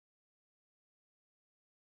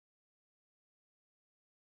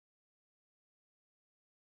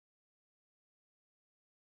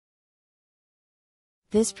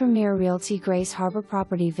This Premier Realty Grays Harbor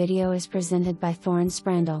property video is presented by Thorin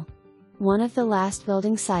Sprandel. One of the last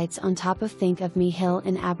building sites on top of Think of Me Hill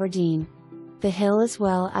in Aberdeen. The hill is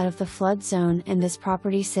well out of the flood zone and this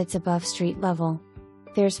property sits above street level.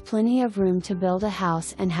 There's plenty of room to build a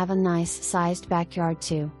house and have a nice sized backyard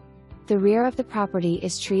too. The rear of the property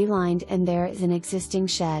is tree lined and there is an existing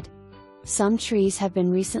shed. Some trees have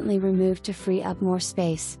been recently removed to free up more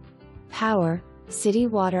space. Power, city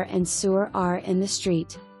water and sewer are in the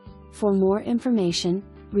street. For more information,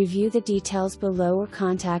 review the details below or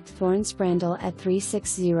contact Thorin Sprandel at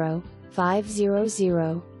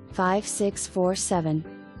 360-500-5647.